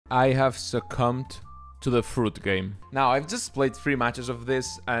I have succumbed to the fruit game. Now, I've just played 3 matches of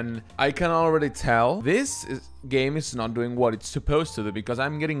this, and I can already tell game is not doing what it's supposed to do, because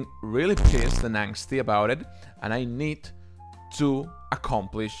I'm getting really pissed and angsty about it, and I need to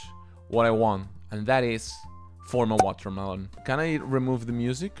accomplish what I want, and that is form a watermelon. Can I remove the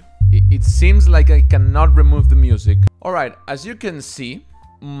music? It seems like I cannot remove the music. Alright, as you can see,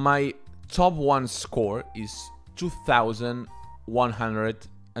 my top 1 score is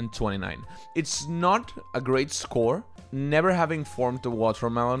 2,129. It's not a great score. Never having formed a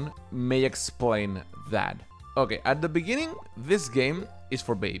watermelon may explain that. Okay, at the beginning, this game is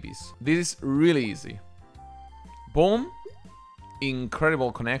for babies. This is really easy. Boom.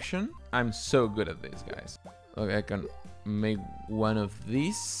 Incredible connection. I'm so good at this, guys. Okay, I can make one of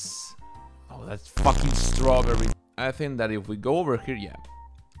these. Oh, that's fucking strawberry. I think that if we go over here, yeah.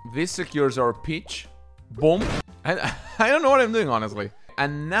 This secures our peach. Boom. I don't know what I'm doing, honestly.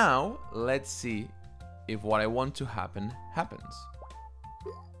 And now, let's see if what I want to happen happens.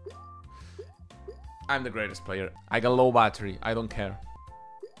 I'm the greatest player. I got low battery. I don't care.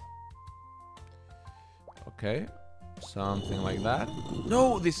 Okay. Something like that.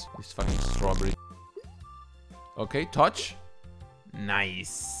 No, this fucking strawberry. Okay, touch.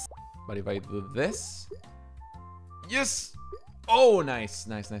 Nice. But if I do this... Yes! Oh, nice.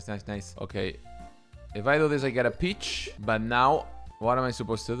 Nice. Okay. If I do this, I get a peach. But now, what am I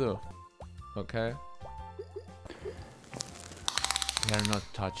supposed to do? Okay. They're not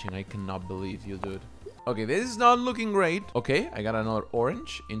touching. I cannot believe you, dude. Okay, this is not looking great. Okay, I got another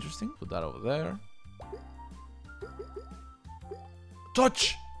orange. Interesting. Put that over there.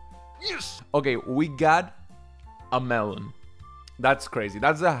 Touch! Yes! Okay, we got a melon. That's crazy.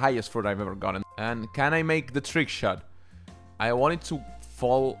 That's the highest fruit I've ever gotten. And can I make the trick shot? I want it to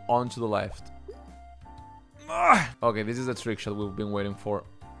fall onto the left. Okay, this is the trick shot we've been waiting for.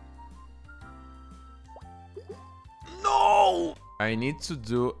 No! I need to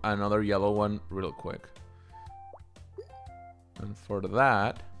do another yellow one real quick. And for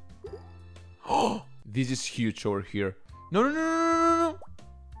that... Oh! This is huge over here. No.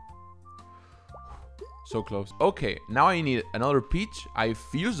 So close. Okay, now I need another peach. I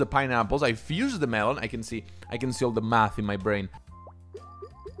fused the pineapples. I fused the melon. I can see all the math in my brain.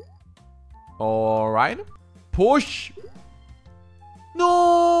 All right. Push.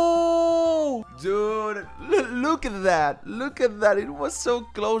 No! Dude, look at that. Look at that. It was so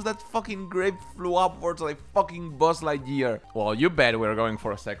close. That fucking grape flew upwards like fucking Buzz Lightyear. Well, you bet we're going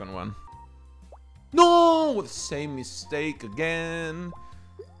for a second one. No! Same mistake again.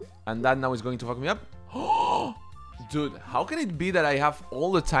 And that now is going to fuck me up. Dude, how can it be that I have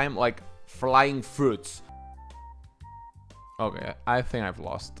all the time, like, flying fruits? Okay, I think I've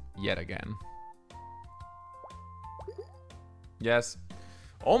lost yet again. Yes.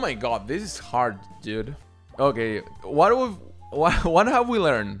 Oh my god, this is hard, dude. Okay, what have we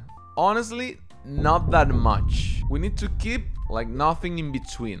learned? Honestly, not that much. We need to keep, like, nothing in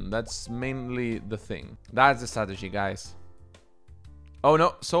between. That's mainly the thing. That's the strategy, guys. Oh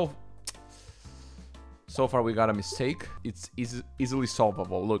no, so far we got a mistake. It's easily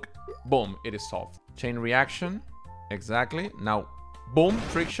solvable. Look, boom, it is solved. Chain reaction, exactly. Now, boom,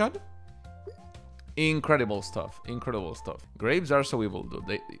 trick shot. Incredible stuff, incredible stuff. Grapes are so evil,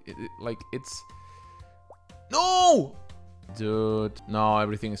 dude. It's... No! Dude, no,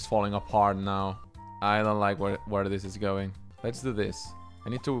 everything is falling apart now. I don't like where this is going. Let's do this. I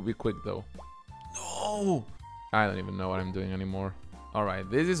need to be quick, though. No! I don't even know what I'm doing anymore. Alright,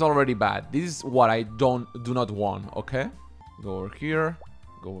 this is already bad. This is what I do not want, okay? Go over here.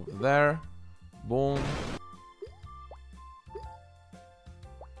 Go over there. Boom.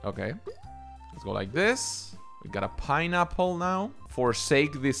 Okay. Let's go like this. We got a pineapple now.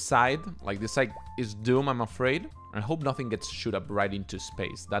 Forsake this side. Like, this side is doom, I'm afraid. I hope nothing gets shoot up right into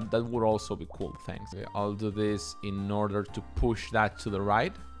space. That would also be cool, thanks. Okay, I'll do this in order to push that to the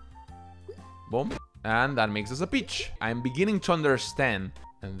right. Boom. And that makes us a peach. I'm beginning to understand.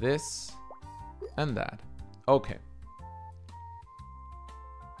 And this. And that. Okay.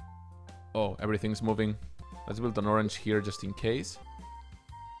 Oh, everything's moving. Let's build an orange here just in case.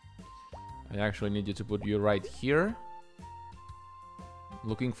 I actually need you to put you right here. I'm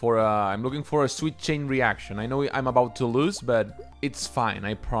looking for a sweet chain reaction. I know I'm about to lose, but it's fine,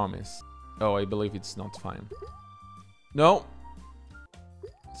 I promise. Oh, I believe it's not fine. No.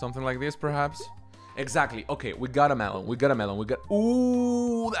 Something like this, perhaps. Exactly. Okay, we got a melon. We got a melon. We got...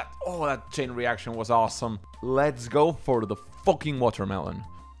 Ooh, that chain reaction was awesome. Let's go for the fucking watermelon.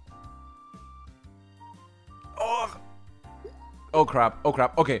 Oh. Oh crap. Oh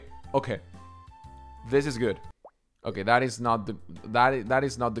crap. Okay. Okay. This is good. Okay, that is not the that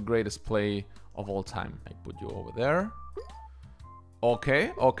is not the greatest play of all time. I put you over there.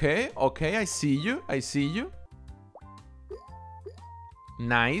 Okay, okay, okay. I see you. I see you.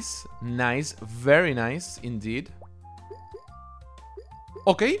 Nice, nice, very nice indeed.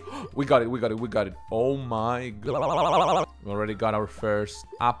 Okay, we got it, we got it, we got it. Oh my god. We already got our first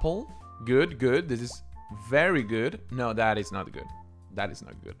apple. Good, good. This is very good. No, that is not good. That is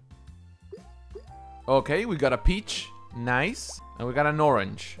not good. Okay, we got a peach. Nice. And we got an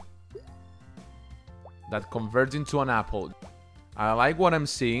orange. That converts into an apple. I like what I'm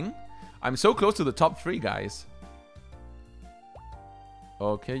seeing. I'm so close to the top 3, guys.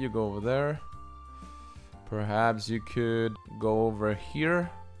 Okay, you go over there. Perhaps you could go over here.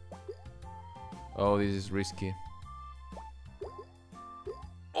 Oh, this is risky.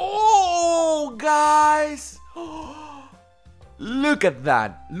 Oh, guys! Look at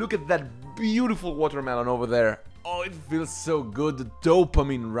that. Look at that beautiful watermelon over there. Oh, it feels so good. The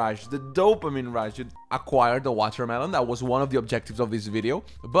dopamine rush. The dopamine rush. You acquired the watermelon. That was one of the objectives of this video.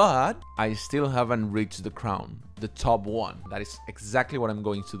 But I still haven't reached the crown. The top 1. That is exactly what I'm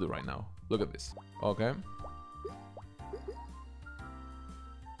going to do right now. Look at this. Okay.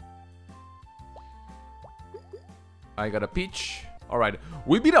 I got a peach. All right.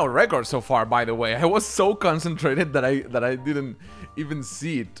 We beat our record so far, by the way. I was so concentrated that I didn't even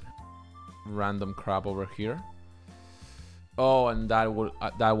see it. Random crap over here. Oh, and that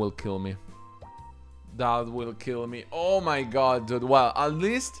will kill me. That will kill me. Oh my god, dude. Well, at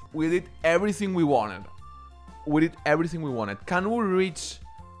least we did everything we wanted. We did everything we wanted. Can we reach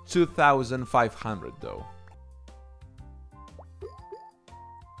 2,500 though?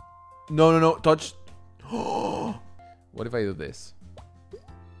 No, no, no. Touch. What if I do this?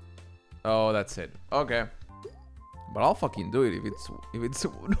 Oh, that's it. Okay. But I'll fucking do it if it's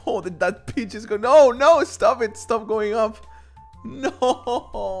no, that peach is going. No, no, stop it. Stop going up.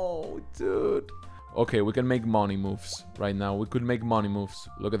 No, dude. Okay, we can make money moves right now. We could make money moves.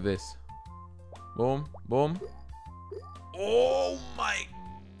 Look at this. Boom, boom. Oh my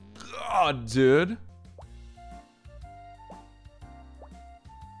god, dude.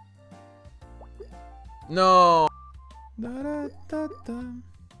 No. Da, da, da, da.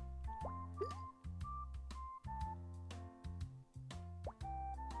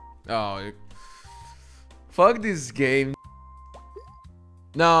 Oh, fuck this game.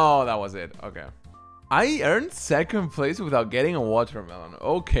 No, that was it. Okay. I earned 2nd place without getting a watermelon.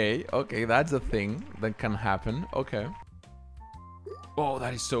 Okay, okay, that's a thing that can happen. Okay. Oh,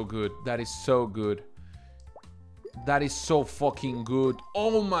 that is so good. That is so good. That is so fucking good.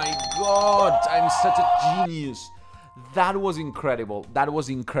 Oh my god, I'm such a genius. That was incredible. That was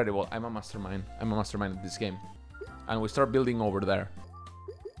incredible. I'm a mastermind. I'm a mastermind at this game. And we start building over there.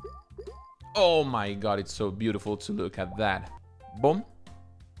 Oh my god, it's so beautiful to look at that. Boom.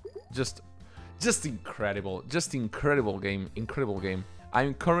 Just incredible. Just incredible game. Incredible game.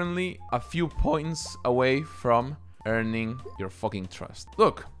 I'm currently a few points away from earning your fucking trust.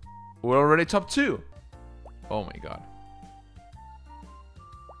 Look, we're already top 2. Oh my god.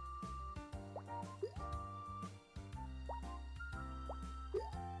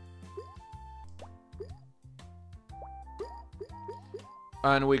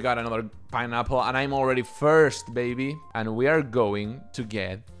 And we got another pineapple, and I'm already 1st, baby. And we are going to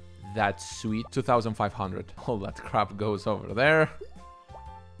get that sweet 2,500. All that crap goes over there.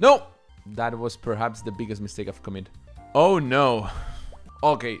 No! That was perhaps the biggest mistake I've committed. Oh no.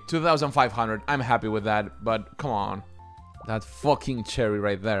 Okay, 2,500. I'm happy with that, but come on. That fucking cherry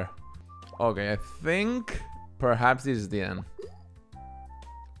right there. Okay, I think perhaps this is the end.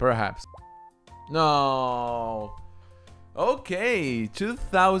 Perhaps. No. Okay,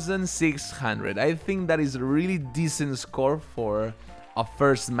 2,600. I think that is a really decent score for a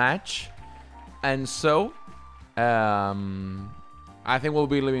first match. And so, I think we'll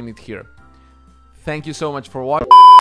be leaving it here. Thank you so much for watching.